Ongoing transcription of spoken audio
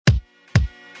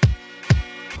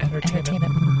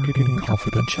Entertainment Marketing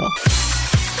Confidential.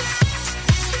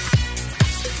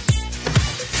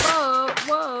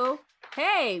 Whoa.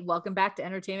 Hey, welcome back to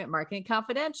Entertainment Marketing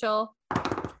Confidential,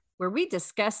 where we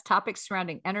discuss topics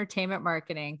surrounding entertainment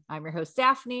marketing. I'm your host,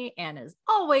 Daphne, and as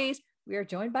always, we are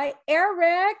joined by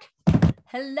Eric.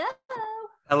 Hello.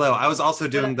 Hello. I was also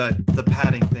doing the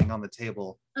padding thing on the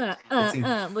table. Look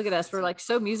at us. We're like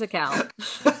so musical.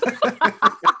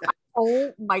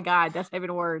 Oh my God, that's not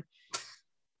even a word.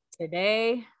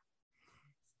 Today,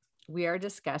 we are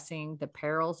discussing the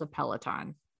perils of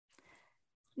Peloton.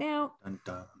 Now, Dun,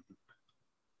 dun.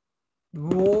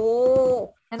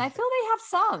 whoa, and I feel they have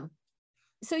some.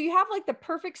 So you have like the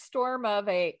perfect storm of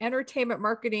a entertainment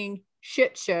marketing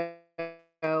shit show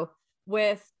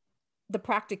with the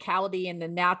practicality and the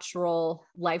natural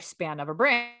lifespan of a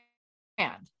brand.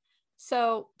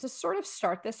 So to sort of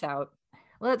start this out,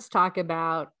 let's talk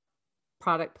about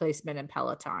product placement in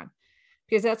Peloton,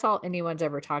 because that's all anyone's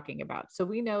ever talking about. So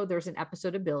we know there's an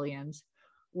episode of Billions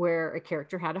where a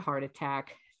character had a heart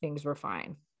attack, things were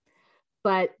fine.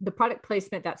 But the product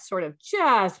placement that sort of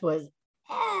just was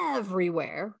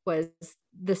everywhere was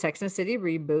the Sex and the City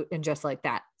reboot. And just like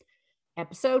that,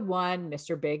 episode 1,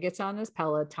 Mr. Big gets on his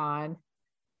Peloton.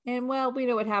 And well, we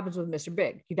know what happens with Mr.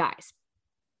 Big. He dies.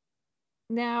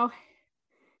 Now,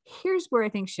 here's where I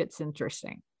think shit's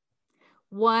interesting.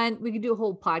 One, we could do a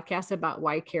whole podcast about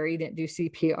why Carrie didn't do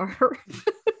CPR.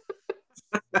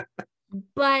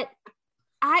 But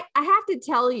I have to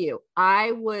tell you,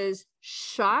 I was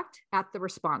shocked at the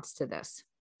response to this.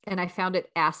 And I found it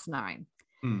asinine.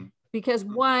 Because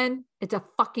one, it's a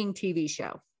fucking TV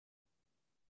show.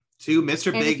 2,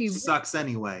 Mr. And Big sucks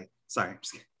anyway. Sorry.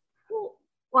 Well,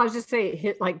 I was just saying,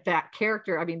 hit like that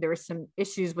character. I mean, there were some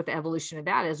issues with the evolution of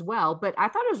that as well. But I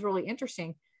thought it was really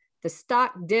interesting. The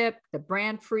stock dipped, the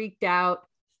brand freaked out.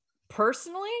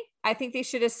 Personally, I think they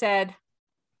should have said,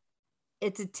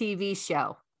 it's a TV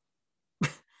show.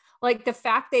 Like the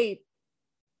fact they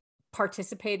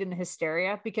participate in the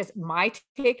hysteria, because my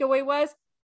takeaway was,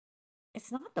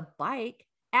 it's not the bike.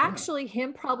 Actually,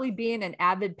 him probably being an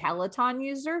avid Peloton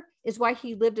user is why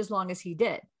he lived as long as he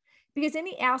did. Because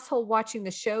any asshole watching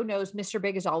the show knows Mr.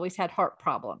 Big has always had heart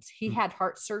problems. He had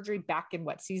heart surgery back in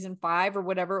season 5 or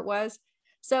whatever it was.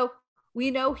 So we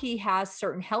know he has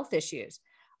certain health issues.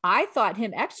 I thought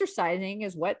him exercising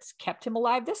is what's kept him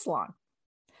alive this long.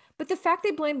 But the fact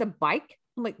they blame the bike,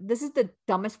 I'm like, this is the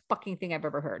dumbest fucking thing I've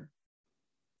ever heard.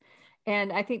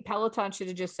 And I think Peloton should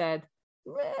have just said,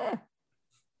 eh.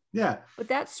 Yeah. But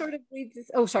that sort of leads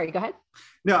us. Oh, sorry. Go ahead.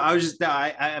 No,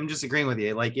 I'm just agreeing with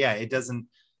you. Like, yeah, it doesn't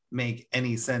make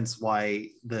any sense why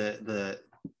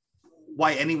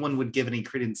why anyone would give any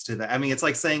credence to that. I mean, it's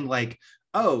like saying like,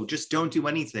 oh, just don't do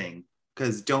anything,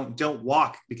 because don't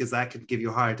walk, because that could give you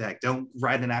a heart attack. Don't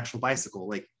ride an actual bicycle.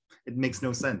 Like, it makes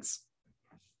no sense.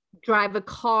 Drive a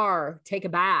car, take a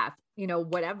bath,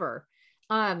 whatever.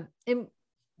 And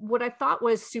what I thought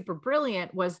was super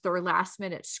brilliant was their last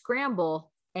minute scramble,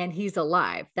 and he's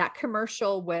alive. That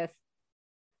commercial with,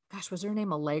 was her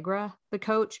name Allegra, the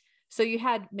coach? So you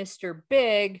had Mr.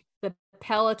 Big, the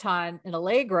Peloton, and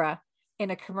Allegra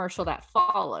in a commercial that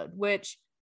followed, which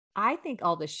I think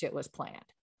all this shit was planned.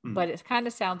 But it kind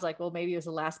of sounds like, well, maybe it was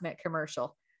a last minute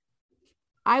commercial.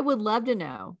 I would love to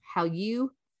know how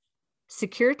you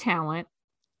secure talent,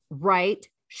 write,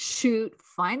 shoot,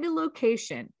 find a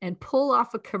location, and pull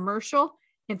off a commercial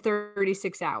in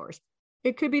 36 hours.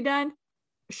 It could be done.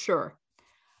 Sure.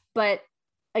 But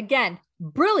again,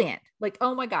 brilliant. Like,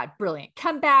 oh my God, brilliant.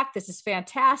 Come back. This is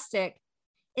fantastic.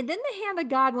 And then the hand of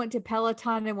God went to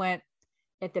Peloton and went,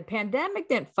 if the pandemic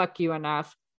didn't fuck you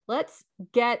enough, let's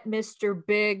get Mr.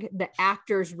 Big, the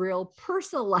actor's real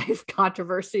personal life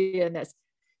controversy in this.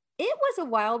 It was a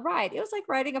wild ride. It was like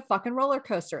riding a fucking roller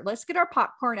coaster. Let's get our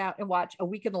popcorn out and watch A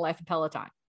Week in the Life of Peloton.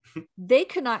 They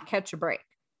could not catch a break,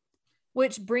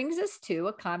 which brings us to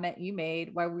a comment you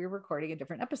made while we were recording a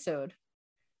different episode.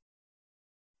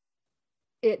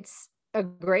 It's a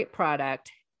great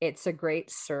product. It's a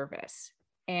great service.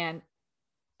 And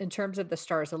in terms of the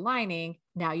stars aligning,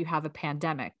 now you have a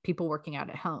pandemic, people working out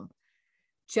at home.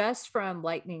 Just from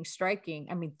lightning striking,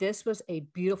 I mean, this was a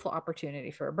beautiful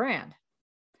opportunity for a brand.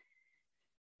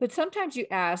 But sometimes you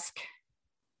ask,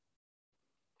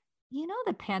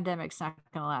 the pandemic's not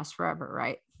going to last forever,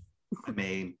 right? I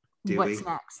mean, what's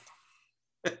next?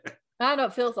 I don't know,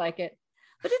 it feels like it.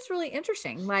 But it's really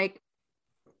interesting. Like,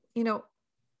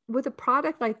 with a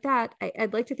product like that,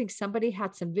 I'd like to think somebody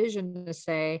had some vision to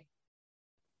say,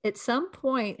 at some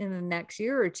point in the next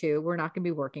year or two, we're not going to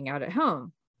be working out at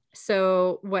home.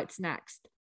 So what's next?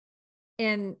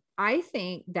 And I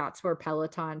think that's where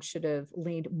Peloton should have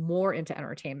leaned more into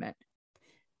entertainment.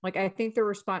 Like, I think the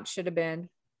response should have been,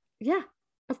 yeah,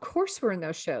 of course we're in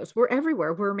those shows. We're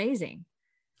everywhere. We're amazing.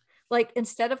 Like,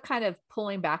 instead of kind of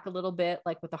pulling back a little bit,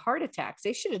 like with the heart attacks,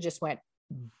 they should have just went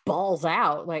balls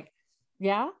out. Like,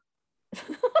 yeah,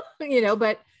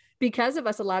 but because of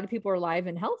us, a lot of people are alive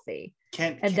and healthy.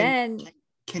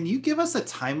 Can you give us a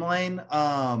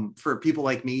timeline for people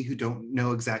like me who don't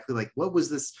know exactly, like, what was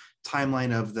this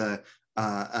timeline of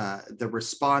the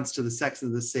response to the Sex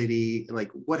of the City? Like,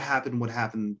 what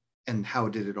happened, and how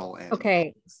did it all end?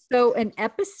 Okay, so an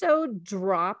episode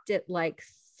dropped at like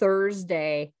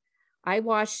Thursday. I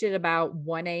watched it about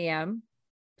 1 a.m.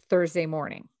 Thursday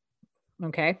morning.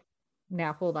 Okay,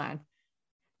 now hold on.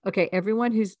 Okay,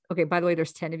 everyone by the way,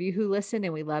 there's 10 of you who listen,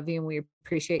 and we love you and we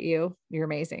appreciate you. You're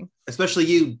amazing. Especially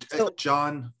you,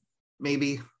 John,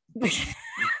 maybe.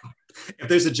 If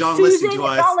there's a John Susan, listening to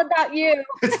us. It's all about you.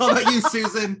 It's all about you,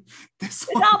 Susan. It's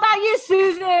all about you,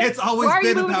 Susan. It's always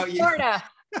been about you.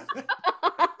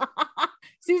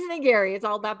 Susan and Gary, it's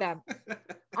all about them.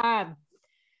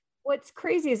 What's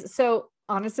crazy is, so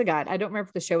honest to God, I don't remember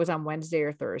if the show was on Wednesday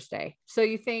or Thursday. So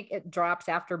you think it drops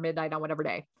after midnight on whatever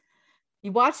day.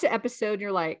 You watch the episode and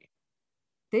you're like,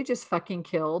 they just fucking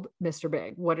killed Mr.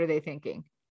 Big. What are they thinking?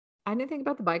 I didn't think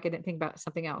about the bike. I didn't think about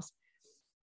something else.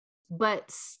 But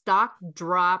stock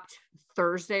dropped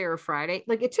Thursday or Friday.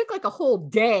 Like, it took like a whole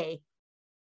day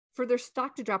for their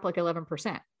stock to drop like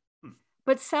 11%.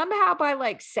 But somehow by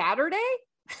like Saturday,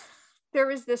 there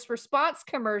was this response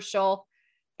commercial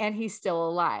and he's still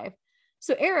alive.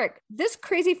 So Eric, this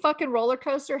crazy fucking roller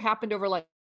coaster happened over like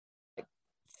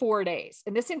 4 days.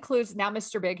 And this includes, now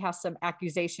Mr. Big has some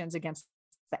accusations against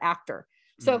the actor.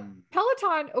 So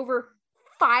Peloton over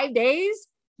 5 days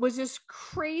was just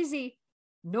crazy,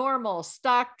 normal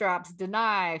stock drops,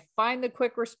 deny, find the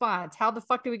quick response. How the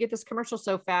fuck do we get this commercial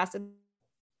so fast? And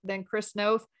then Chris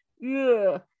Noth.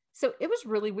 Ugh. So it was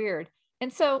really weird.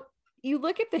 And so you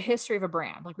look at the history of a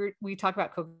brand, like we talk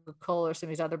about Coca-Cola or some of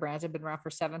these other brands have been around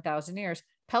for 7,000 years.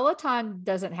 Peloton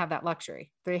doesn't have that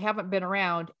luxury. They haven't been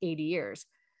around 80 years.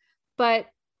 But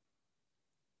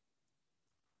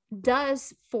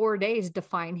does 4 days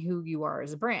define who you are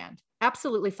as a brand?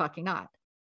 Absolutely fucking not.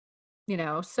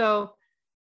 So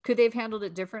could they have handled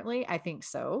it differently? I think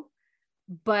so.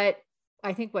 But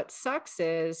I think what sucks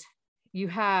is you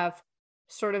have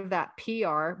sort of that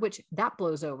PR, which that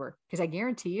blows over, because I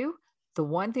guarantee you, the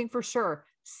one thing for sure,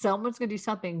 someone's going to do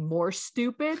something more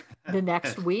stupid the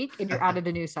next week and you're out of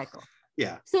the news cycle.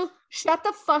 Yeah. So shut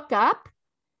the fuck up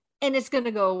and it's going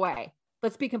to go away.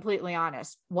 Let's be completely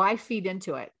honest. Why feed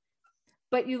into it?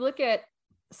 But you look at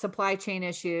supply chain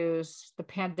issues, the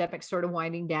pandemic sort of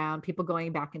winding down, people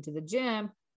going back into the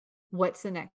gym. What's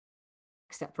the next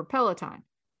step for Peloton?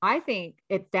 I think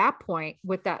at that point,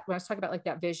 with that, when I was talking about like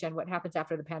that vision, what happens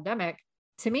after the pandemic,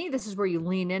 to me, this is where you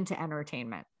lean into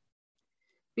entertainment,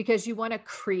 because you want to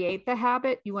create the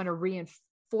habit. You want to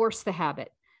reinforce the habit.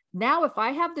 Now, if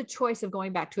I have the choice of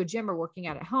going back to a gym or working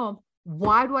out at home,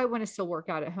 why do I want to still work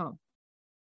out at home?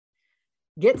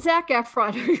 Get Zac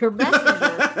Efron or your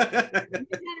messenger.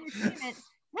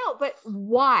 No, but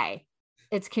why?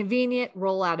 It's convenient.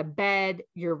 Roll out of bed.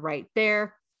 You're right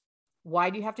there.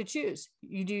 Why do you have to choose?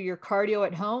 You do your cardio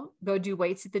at home, go do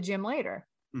weights at the gym later.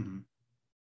 Mm-hmm.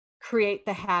 Create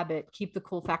the habit, keep the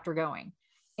cool factor going.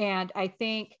 And I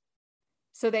think,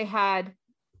 so they had,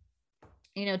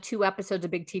 2 episodes of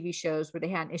big TV shows where they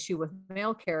had an issue with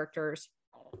male characters.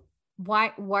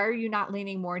 Why are you not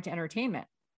leaning more into entertainment?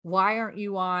 Why weren't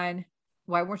you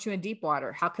in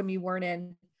Deepwater? How come you weren't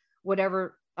in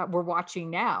whatever we're watching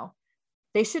now?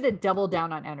 They should have doubled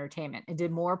down on entertainment and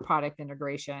did more product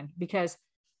integration, because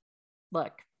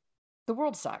look, the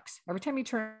world sucks. Every time you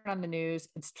turn on the news,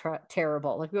 it's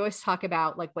terrible. Like we always talk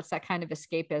about, like, what's that kind of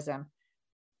escapism?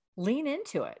 Lean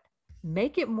into it,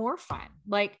 make it more fun.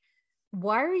 Like,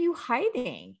 why are you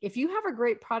hiding? If you have a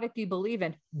great product you believe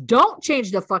in, don't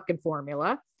change the fucking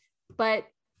formula, but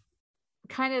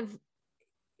kind of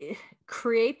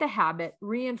create the habit,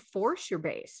 reinforce your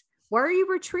base. Why are you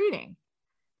retreating?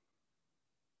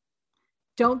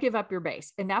 Don't give up your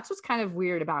base. And that's what's kind of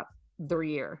weird about their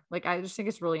year. Like, I just think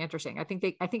it's really interesting. I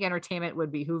think entertainment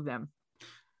would behoove them.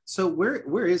 So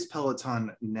where is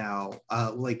Peloton now?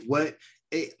 From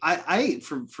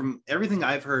everything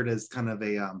I've heard as kind of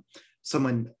a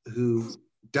someone who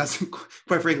doesn't,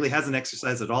 quite frankly, hasn't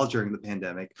exercised at all during the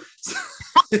pandemic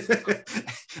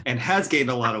and has gained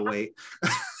a lot of weight.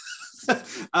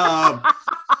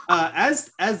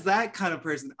 As that kind of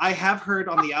person, I have heard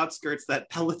on the outskirts that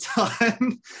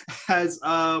Peloton has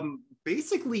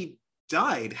basically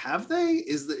died, have they?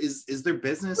 Is their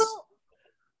business?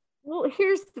 Well,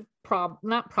 here's the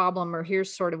problem, or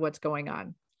here's sort of what's going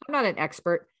on. I'm not an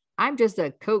expert. I'm just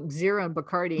a Coke Zero and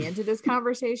Bacardi into this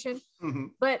conversation. Mm-hmm.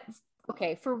 But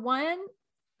okay, for one,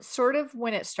 sort of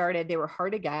when it started, they were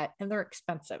hard to get and they're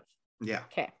expensive. Yeah.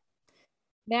 Okay.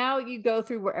 Now you go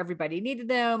through where everybody needed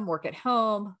them, work at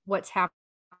home. What's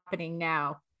happening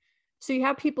now? So you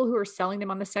have people who are selling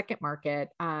them on the second market.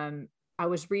 I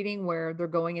was reading where they're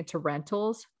going into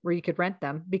rentals where you could rent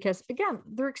them because, again,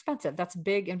 they're expensive. That's a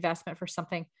big investment for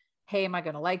something. Hey, am I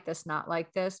going to like this? Not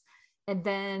like this? And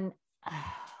then,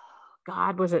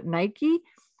 God, was it Nike?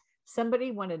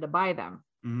 Somebody wanted to buy them,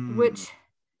 which,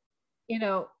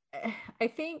 I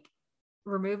think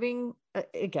removing,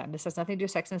 again, this has nothing to do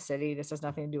with Sex and the City. This has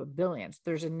nothing to do with Billions.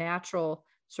 There's a natural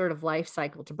sort of life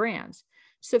cycle to brands.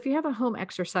 So if you have a home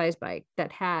exercise bike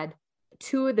that had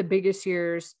two of the biggest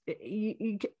years,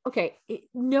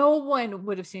 no one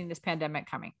would have seen this pandemic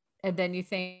coming. And then you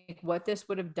think what this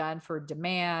would have done for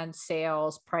demand,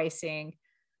 sales, pricing.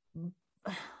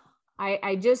 I'd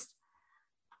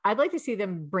like to see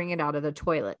them bring it out of the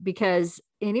toilet, because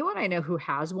anyone I know who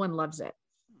has one loves it.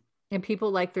 And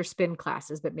people like their spin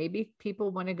classes, but maybe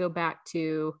people want to go back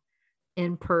to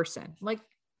in person, like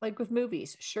with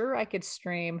movies. Sure, I could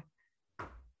stream.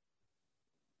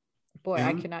 Boy,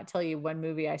 I cannot tell you one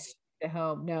movie I streamed at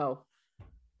home. No,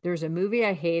 there's a movie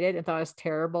I hated and thought it was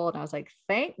terrible. And I was like,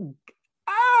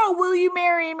 will you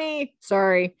marry me?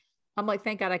 Sorry. I'm like,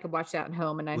 thank God I could watch that at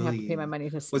home and I didn't have to pay my money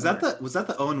to see it. Was that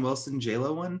the Owen Wilson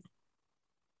JLo one?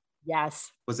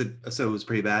 Yes. Was it? So it was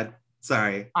pretty bad.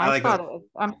 Sorry. I'm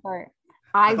sorry.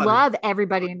 I love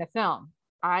everybody in the film.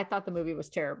 I thought the movie was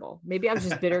terrible. Maybe I was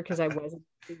just bitter because I wasn't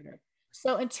bitter.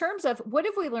 So in terms of what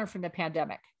have we learned from the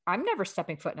pandemic? I'm never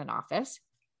stepping foot in an office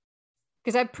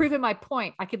because I've proven my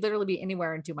point. I could literally be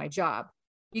anywhere and do my job.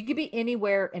 You could be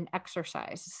anywhere and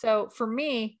exercise. So for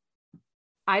me,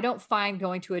 I don't find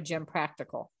going to a gym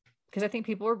practical because I think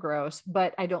people are gross,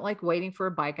 but I don't like waiting for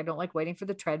a bike. I don't like waiting for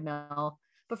the treadmill.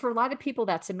 But for a lot of people,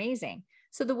 that's amazing.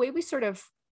 So the way we sort of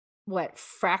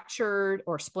fractured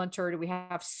or splintered, we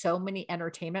have so many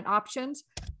entertainment options.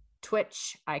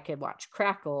 Twitch, I could watch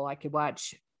Crackle, I could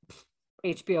watch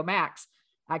HBO Max,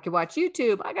 I could watch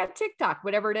YouTube, I got TikTok,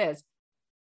 whatever it is.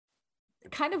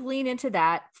 Kind of lean into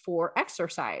that for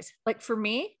exercise. Like for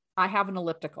me, I have an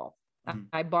elliptical.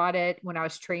 I bought it when I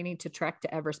was training to trek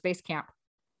to Everest Base Camp.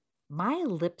 My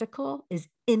elliptical is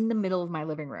in the middle of my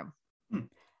living room.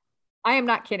 I am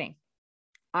not kidding.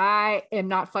 I am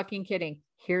not fucking kidding.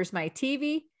 Here's my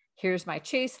TV. Here's my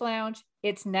Chase Lounge.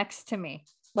 It's next to me.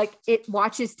 Like it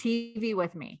watches TV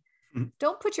with me.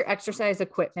 Don't put your exercise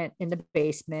equipment in the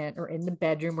basement or in the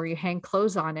bedroom where you hang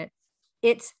clothes on it.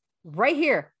 It's right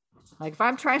here. Like if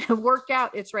I'm trying to work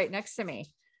out, it's right next to me.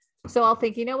 So I'll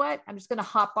think, you know what? I'm just going to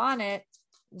hop on it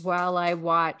while I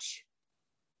watch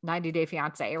 90 Day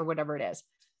Fiance or whatever it is.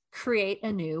 Create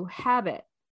a new habit.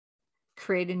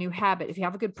 If you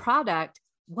have a good product,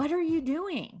 what are you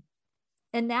doing?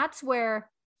 And that's where,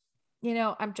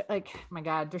 I'm like, oh my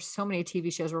God, there's so many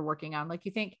TV shows we're working on. Like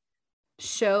you think,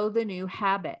 show the new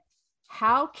habit.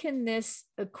 How can this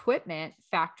equipment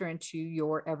factor into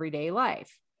your everyday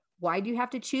life? Why do you have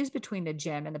to choose between the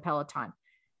gym and the Peloton?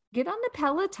 Get on the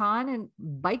Peloton and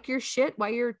bike your shit while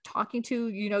you're talking to,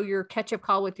 your catch-up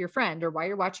call with your friend, or while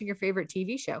you're watching your favorite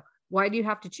TV show. Why do you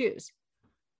have to choose?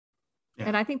 Yeah.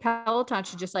 And I think Peloton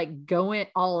should just go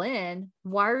all in.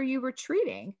 Why are you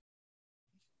retreating?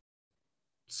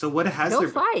 So what has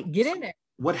fight, get in it.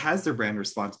 What has their brand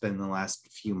response been in the last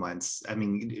few months? I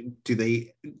mean,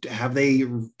 have they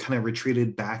kind of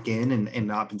retreated back in and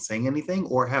not been saying anything,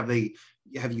 or have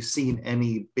you seen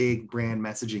any big brand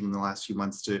messaging in the last few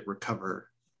months to recover?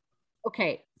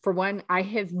 Okay. For one, I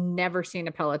have never seen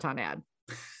a Peloton ad.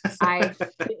 I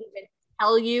couldn't even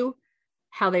tell you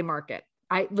how they market.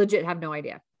 I legit have no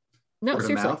idea. No, Word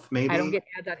seriously. Mouth, maybe? I don't get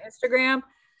ads on Instagram,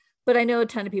 but I know a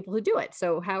ton of people who do it.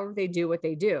 So however they do what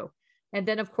they do. And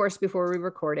then of course, before we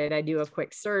recorded, I do a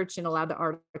quick search, and a lot of the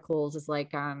articles is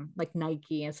like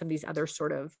Nike and some of these other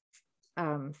sort of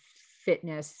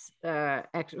fitness,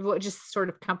 just sort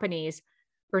of companies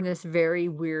are in this very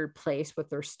weird place with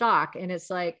their stock. And it's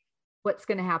like, what's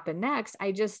going to happen next?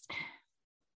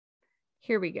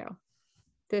 Here we go.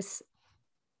 This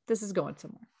is going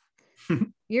somewhere.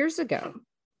 Years ago,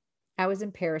 I was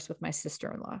in Paris with my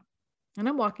sister-in-law, and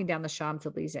I'm walking down the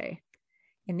Champs-Elysees,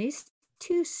 and these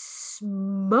two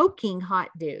smoking hot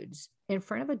dudes in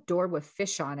front of a door with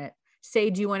fish on it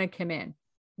say, do you want to come in?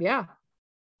 Yeah.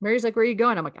 Mary's like, where are you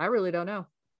going? I'm like, I really don't know.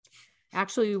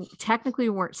 Actually, technically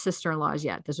we weren't sister-in-laws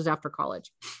yet. This was after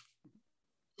college.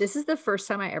 This is the first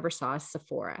time I ever saw a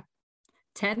Sephora.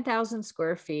 10,000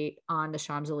 square feet on the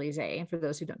Champs-Elysees. And for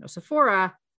those who don't know,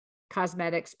 Sephora,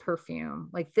 cosmetics, perfume,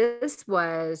 like this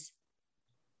was,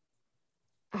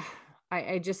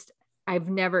 I've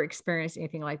never experienced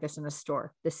anything like this in a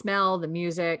store. The smell, the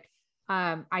music.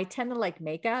 I tend to like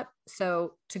makeup.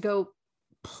 So to go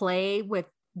play with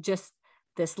just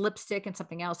this lipstick and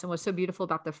something else. And what's so beautiful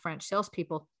about the French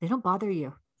salespeople, they don't bother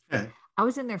you. Yeah. I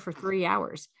was in there for 3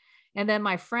 hours. And then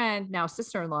my friend, now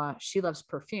sister-in-law, she loves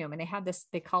perfume. And they had this,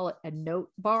 they call it a note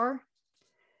bar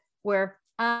where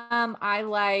I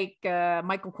like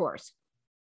Michael Kors.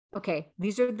 Okay,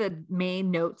 these are the main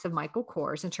notes of Michael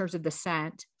Kors in terms of the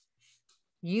scent.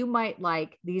 You might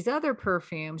like these other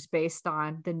perfumes based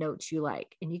on the notes you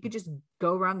like. And you could just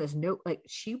go around this note. Like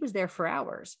she was there for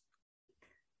hours.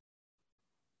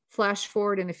 Flash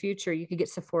forward in the future, you could get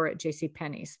Sephora at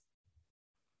JCPenney's.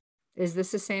 Is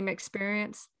this the same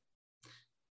experience?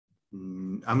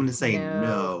 I'm going to say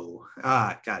no.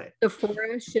 Got it.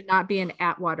 Sephora should not be in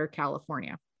Atwater,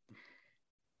 California.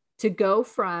 To go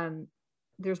from,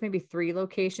 there's maybe 3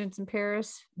 locations in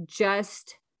Paris,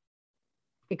 just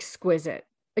exquisite.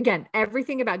 Again,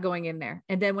 everything about going in there.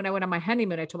 And then when I went on my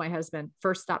honeymoon, I told my husband,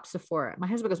 first stop Sephora. My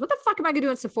husband goes, what the fuck am I going to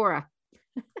do in Sephora?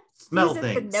 Smell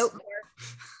things.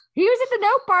 He was at the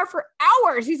note bar for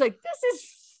hours. He's like, this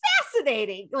is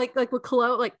fascinating. Like with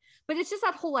cologne, like, but it's just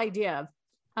that whole idea of,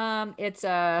 it's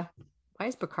why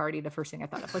is Bacardi the first thing I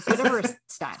thought of? Like whatever is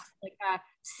style, like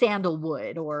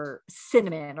sandalwood or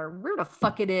cinnamon or where the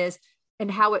fuck it is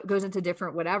and how it goes into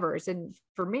different whatevers. And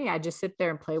for me, I just sit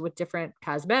there and play with different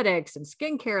cosmetics and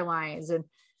skincare lines. And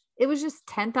it was just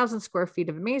 10,000 square feet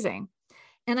of amazing.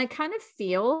 And I kind of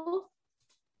feel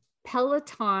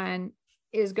Peloton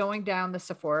is going down the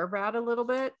Sephora route a little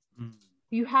bit.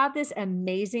 You have this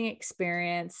amazing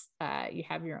experience. You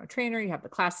have your own trainer, you have the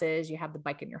classes, you have the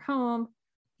bike in your home.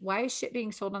 Why is shit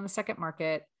being sold on the second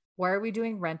market? Why are we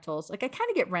doing rentals? Like I kind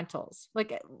of get rentals,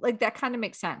 like that kind of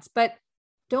makes sense, but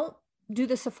don't do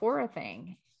the Sephora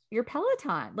thing. Your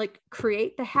Peloton, like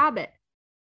create the habit.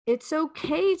 It's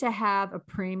okay to have a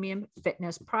premium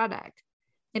fitness product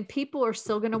and people are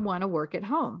still going to want to work at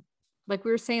home. Like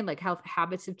we were saying, like how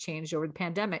habits have changed over the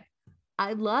pandemic.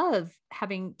 I love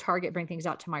having Target bring things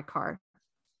out to my car.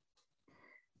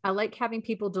 I like having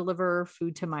people deliver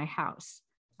food to my house.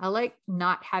 I like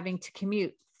not having to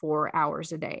commute 4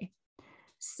 hours a day.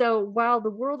 So while the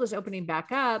world is opening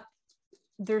back up,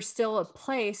 there's still a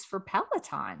place for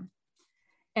Peloton.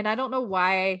 And I don't know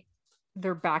why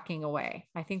they're backing away.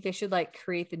 I think they should like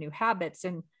create the new habits.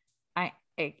 And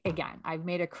I've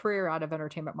made a career out of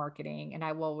entertainment marketing, and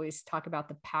I will always talk about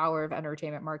the power of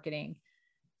entertainment marketing.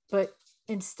 But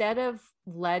instead of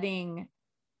letting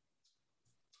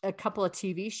a couple of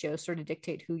TV shows sort of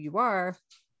dictate who you are,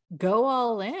 go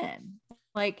all in.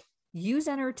 Like use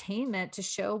entertainment to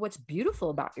show what's beautiful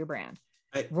about your brand.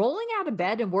 Rolling out of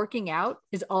bed and working out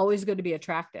is always going to be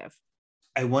attractive.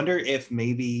 I wonder if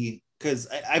maybe, because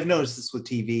I've noticed this with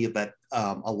TV, that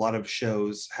a lot of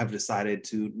shows have decided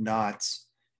to not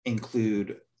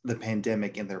include the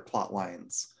pandemic in their plot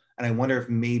lines. And I wonder if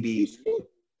maybe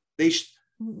they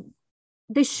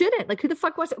shouldn't. Like, who the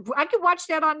fuck was it? I could watch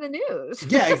that on the news.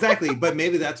 Yeah, exactly. But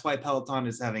maybe that's why Peloton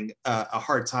is having a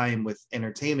hard time with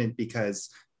entertainment, because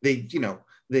they,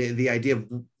 the idea of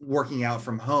working out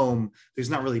from home, there's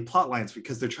not really plot lines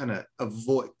because they're trying to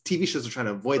avoid, TV shows are trying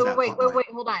to avoid that. Wait,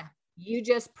 hold on. You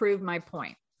just proved my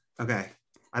point. Okay.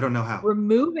 I don't know how.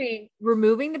 Removing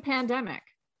the pandemic,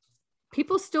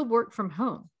 people still work from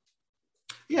home.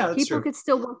 Yeah, that's people true. Could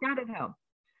still work out at home.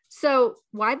 So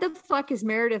why the fuck is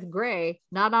Meredith Grey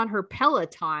not on her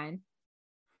Peloton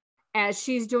as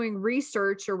she's doing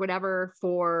research or whatever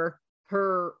for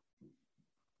her,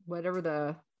 whatever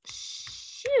the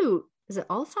shoot, is it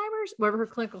Alzheimer's? Whatever her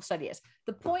clinical study is.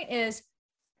 The point is,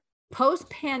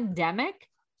 post-pandemic,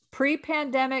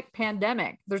 pre-pandemic,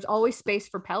 pandemic, there's always space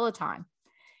for Peloton.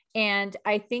 And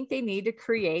I think they need to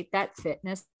create that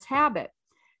fitness habit.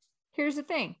 Here's the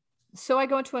thing. So I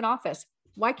go into an office.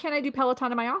 Why can't I do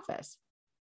Peloton in my office?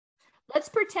 Let's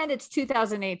pretend it's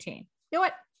 2018. You know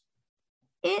what?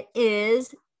 It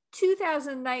is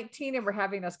 2019 and we're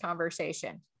having this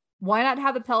conversation. Why not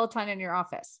have a Peloton in your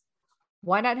office?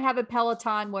 Why not have a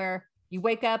Peloton where you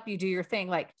wake up, you do your thing?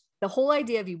 Like the whole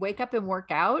idea of you wake up and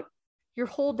work out, your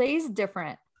whole day is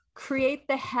different. Create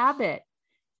the habit.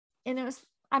 And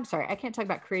I'm sorry, I can't talk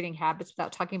about creating habits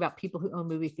without talking about people who own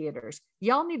movie theaters.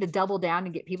 Y'all need to double down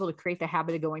and get people to create the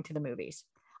habit of going to the movies.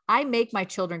 I make my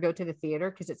children go to the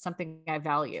theater because it's something I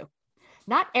value.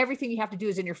 Not everything you have to do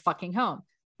is in your fucking home.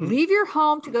 Leave your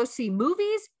home to go see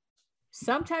movies.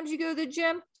 Sometimes you go to the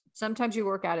gym, Sometimes you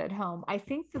work out at home. I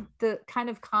think the kind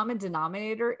of common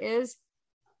denominator is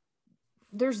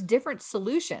there's different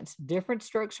solutions, different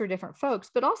strokes for different folks,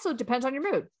 but also depends on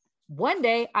your mood. One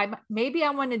day I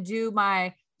want to do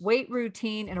my weight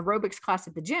routine and aerobics class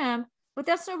at the gym, but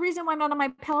that's no reason why I'm not on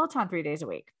my Peloton 3 days a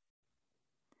week.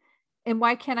 And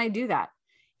why can't I do that?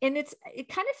 And it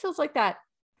kind of feels like that,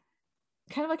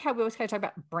 kind of like how we always kind of talk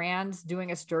about brands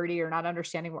doing us dirty or not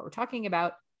understanding what we're talking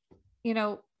about. You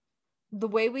know, the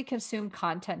way we consume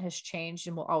content has changed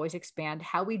and will always expand.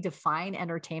 How we define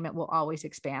entertainment will always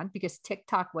expand, because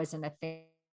TikTok wasn't a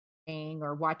thing,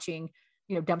 or watching,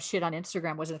 you know, dumb shit on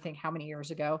Instagram wasn't a thing how many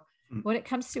years ago. Mm-hmm. When it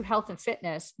comes to health and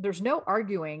fitness, there's no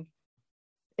arguing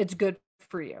it's good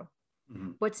for you.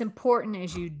 Mm-hmm. What's important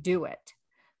is you do it.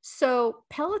 So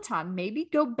Peloton, maybe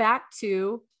go back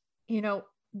to, you know,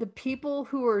 the people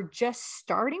who are just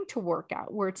starting to work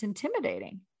out where it's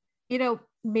intimidating. You know,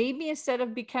 maybe instead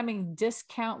of becoming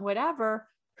discount whatever,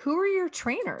 who are your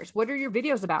trainers? What are your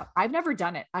videos about? I've never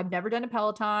done it. I've never done a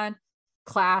Peloton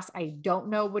class. I don't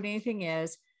know what anything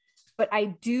is, but I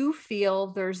do feel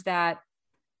there's that,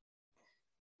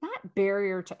 not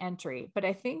barrier to entry, but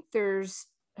I think there's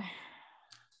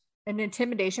an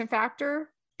intimidation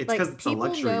factor. It's because it's a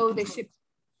luxury. Know they should.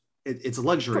 It's a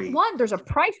luxury. For one, there's a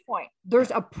price point.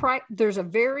 There's a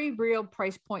very real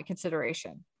price point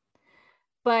consideration.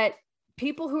 But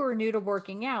people who are new to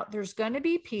working out, there's going to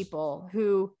be people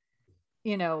who,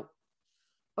 you know,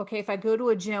 okay, if I go to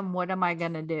a gym, what am I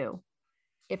going to do?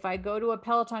 If I go to a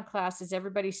Peloton class, is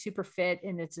everybody super fit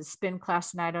and it's a spin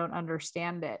class and I don't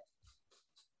understand it?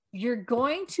 You're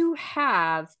going to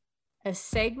have a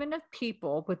segment of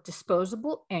people with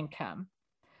disposable income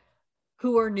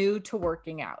who are new to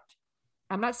working out.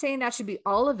 I'm not saying that should be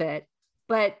all of it,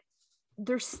 but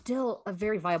there's still a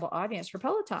very viable audience for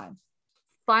Peloton.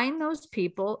 Find those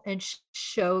people and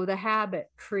show the habit,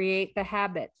 create the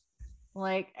habit.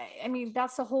 Like, I mean,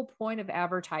 that's the whole point of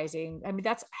advertising. I mean,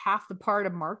 that's half the part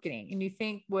of marketing. And you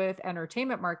think with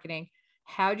entertainment marketing,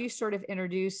 how do you sort of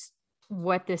introduce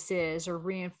what this is or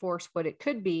reinforce what it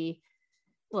could be?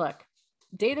 Look,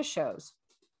 data shows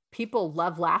people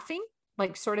love laughing,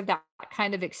 like sort of that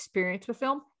kind of experience with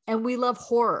film. And we love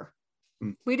horror.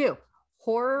 We do.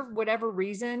 Horror, whatever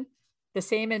reason, the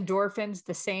same endorphins,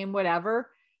 the same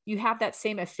whatever. You have that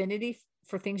same affinity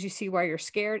for things you see while you're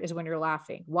scared as when you're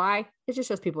laughing. Why? It just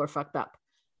shows people are fucked up.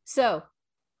 So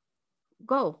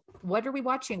go. What are we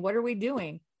watching? What are we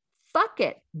doing? Fuck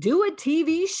it. Do a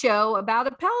TV show about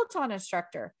a Peloton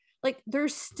instructor. Like,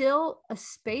 there's still a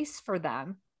space for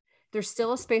them. There's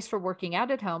still a space for working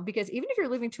out at home, because even if you're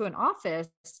leaving to an office,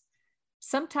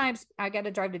 sometimes I got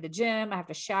to drive to the gym. I have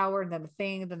to shower and then the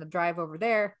thing, and then the drive over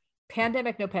there.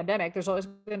 Pandemic, no pandemic. There's always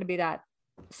going to be that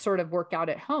sort of workout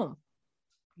at home.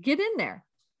 Get in there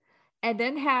and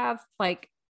then have, like,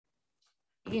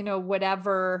 you know,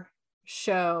 whatever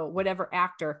show, whatever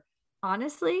actor.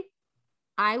 Honestly,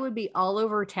 I would be all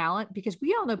over talent, because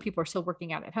we all know people are still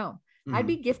working out at home. Mm-hmm. I'd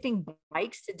be gifting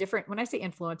bikes to different, when I say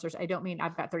influencers, I don't mean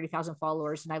I've got 30,000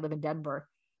 followers and I live in Denver.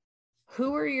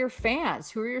 Who are your fans?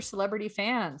 Who are your celebrity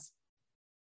fans?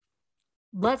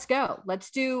 Let's go. Let's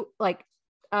do, like,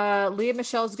 Leah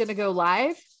Michelle's going to go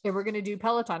live and we're going to do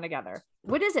Peloton together.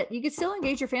 What is it? You can still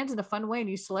engage your fans in a fun way and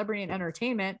use celebrity and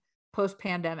entertainment post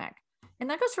pandemic. And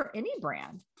that goes for any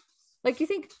brand. Like, you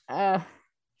think,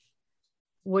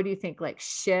 what do you think? Like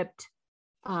Shipt,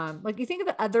 like, you think of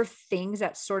the other things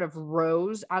that sort of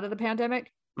rose out of the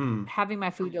pandemic, having my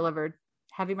food delivered,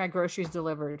 having my groceries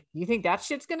delivered. You think that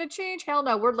shit's going to change? Hell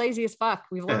no. We're lazy as fuck.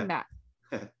 We've learned that.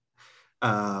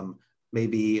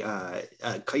 Maybe,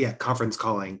 conference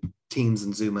calling, Teams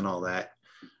and Zoom and all that.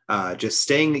 Just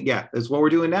staying. Yeah. That's what we're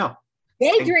doing now.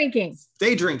 Day drinking.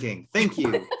 Thank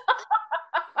you.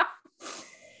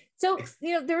 So,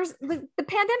 you know, there's the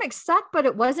pandemic sucked, but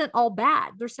it wasn't all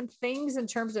bad. There's some things in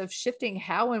terms of shifting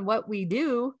how and what we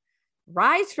do.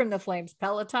 Rise from the flames,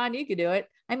 Peloton. You could do it.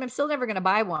 I'm still never going to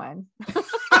buy one.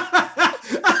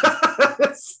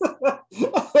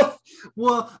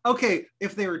 Well, okay.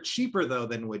 If they were cheaper, though,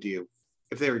 then would you?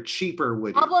 If they were cheaper,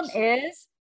 would you? Problem is,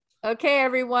 okay,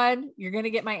 everyone, you're going to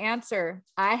get my answer.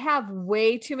 I have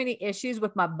way too many issues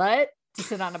with my butt to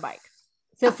sit on a bike.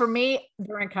 So for me,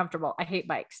 they're uncomfortable. I hate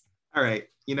bikes. All right.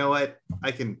 You know what?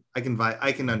 I can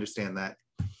understand that.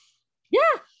 Yeah.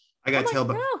 I got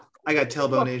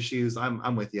tailbone issues.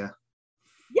 I'm with you.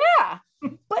 Yeah.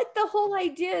 But the whole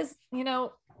idea is, you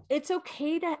know, it's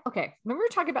okay to, okay. Remember we were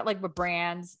talking about, like, with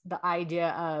brands, the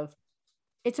idea of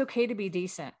it's okay to be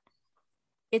decent.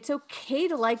 It's okay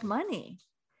to like money.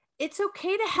 It's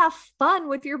okay to have fun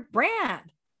with your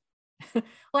brand.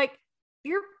 Like,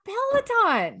 your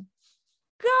Peloton.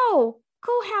 go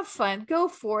have fun, go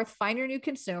forth, find your new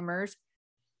consumers,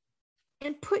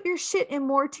 and put your shit in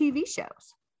more TV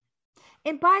shows.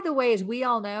 And by the way, as we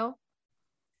all know,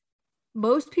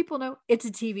 most people know it's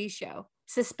a TV show.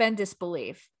 Suspend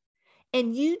disbelief.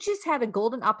 And you just had a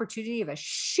golden opportunity of a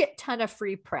shit ton of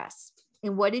free press.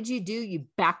 And what did you do? You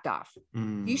backed off.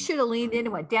 You should have leaned in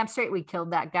and went, damn straight, we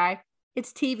killed that guy.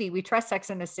 It's TV. We trust Sex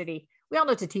and the City. We all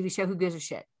know it's a TV show. Who gives a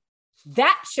shit?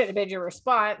 That should have been your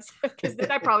response. Because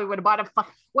then I probably would have bought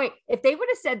wait, if they would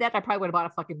have said that, I probably would have bought a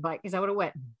fucking bike because I would have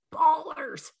went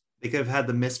ballers. They could have had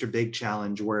the Mr. Big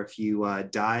challenge where if you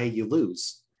die, you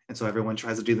lose. And so everyone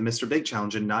tries to do the Mr. Big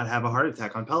challenge and not have a heart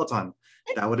attack on Peloton.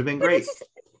 That would have been great.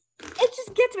 It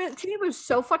just gets me. To me, it was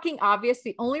so fucking obvious.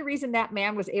 The only reason that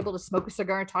man was able to smoke a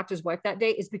cigar and talk to his wife that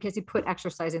day is because he put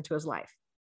exercise into his life.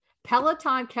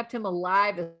 Peloton kept him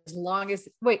alive as long as,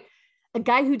 a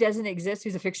guy who doesn't exist,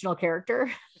 who's a fictional character.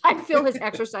 I feel his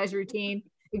exercise routine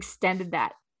extended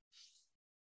that.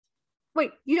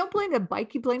 Wait, you don't blame the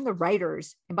bike, you blame the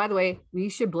writers. And by the way, we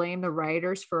should blame the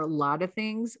writers for a lot of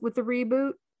things with the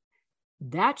reboot.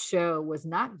 That show was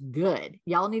not good.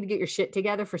 Y'all need to get your shit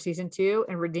together for season 2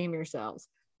 and redeem yourselves.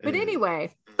 But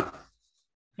anyway,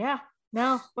 yeah,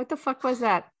 no, what the fuck was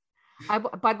that?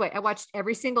 By the way, I watched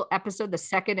every single episode the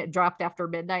second it dropped after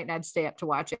midnight, and I'd stay up to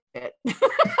watch it.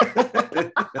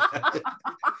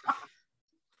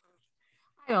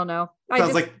 I don't know.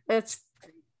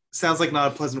 Sounds like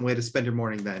not a pleasant way to spend your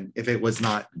morning then, if it was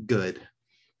not good.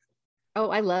 Oh,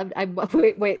 I loved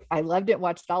it,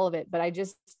 watched all of it, but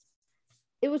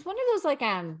it was one of those like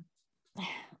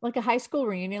a high school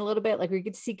reunion a little bit, like where you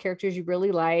get to see characters you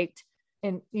really liked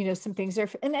and, some things there.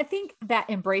 And I think that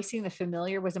embracing the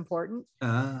familiar was important,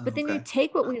 but then you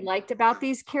take what we liked about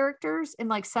these characters and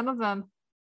like some of them,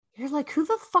 you're like, who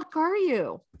the fuck are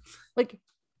you? Like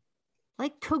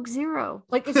Coke Zero.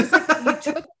 Like, it's just like you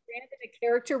took a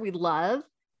character we love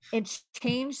and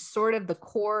changed sort of the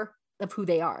core of who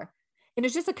they are. And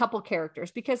it's just a couple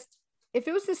characters, because if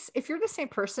you're the same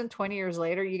person 20 years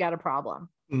later, you got a problem.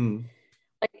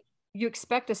 Like, you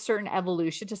expect a certain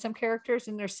evolution to some characters,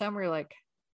 and there's some where you're like,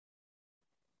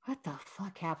 what the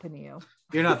fuck happened to you?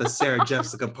 You're not the Sarah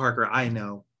Jessica Parker I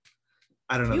know.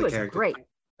 I don't know the character. Great.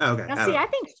 Okay. Now, I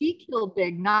think she killed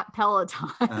Big, not Peloton.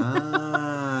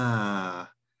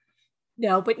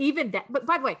 No, but even that. But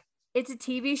by the way, it's a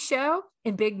TV show,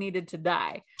 and Big needed to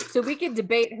die. So we could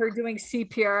debate her doing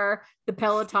CPR, the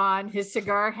Peloton, his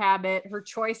cigar habit, her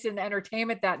choice in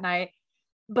entertainment that night.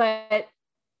 But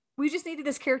we just needed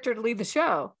this character to leave the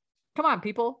show. Come on,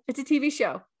 people. It's a TV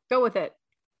show. Go with it.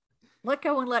 Let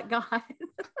go and let God.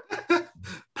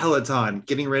 Peloton,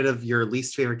 getting rid of your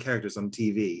least favorite characters on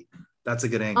TV. That's a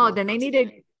good angle. Oh, then they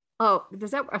needed. Oh,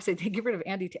 does that? I said they get rid of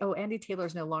Andy. Oh, Andy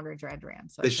Taylor's no longer in Duran.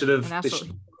 So they should have.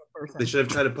 They should have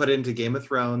tried to put it into Game of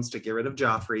Thrones to get rid of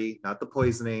Joffrey, not the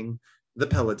poisoning. The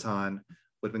Peloton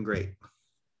would have been great.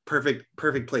 Perfect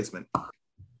placement.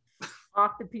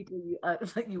 Off the people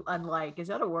you unlike. Is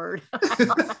that a word?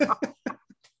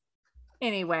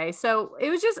 Anyway, so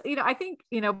it was just, I think,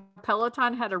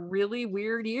 Peloton had a really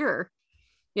weird year,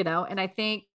 and I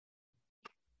think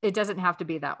it doesn't have to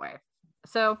be that way.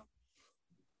 So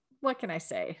what can I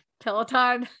say?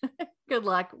 Peloton, good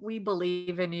luck. We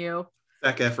believe in you.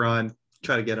 Zac Efron,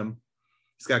 try to get him.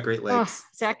 He's got great legs.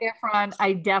 Zac Efron,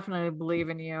 I definitely believe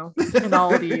in you and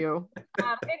all of you.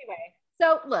 Anyway,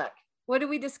 so look, what do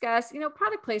we discuss?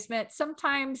 Product placement.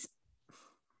 Sometimes,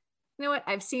 you know what?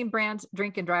 I've seen brands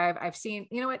drink and drive. I've seen,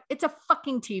 it's a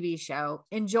fucking TV show.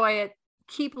 Enjoy it.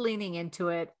 Keep leaning into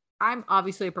it. I'm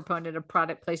obviously a proponent of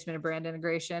product placement and brand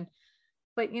integration,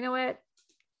 but you know what?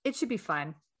 It should be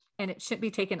fun, and it shouldn't be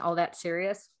taken all that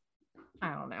serious. I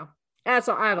don't know. I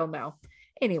don't know.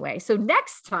 Anyway, so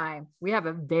next time we have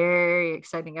a very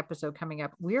exciting episode coming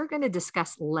up. We are going to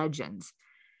discuss legends.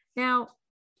 Now,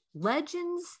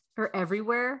 legends are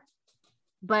everywhere,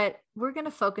 but we're going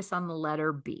to focus on the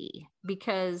letter B,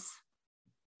 because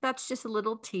that's just a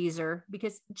little teaser,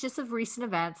 because just of recent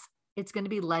events, it's going to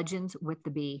be legends with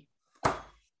the B.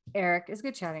 Eric, it's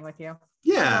good chatting with you.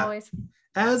 Yeah.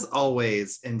 As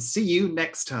always. And see you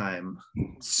next time.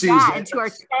 Susan. Yeah,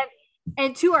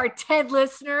 and to our 10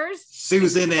 listeners,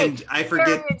 Susan, and I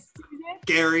forget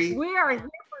Gary. We are here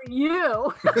for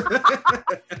you.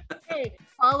 Hey,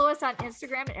 follow us on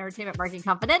Instagram at Entertainment Marketing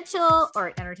Confidential, or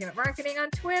at Entertainment Marketing on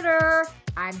Twitter.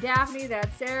 I'm Daphne,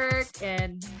 that's Eric,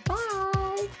 and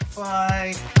bye.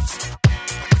 Bye.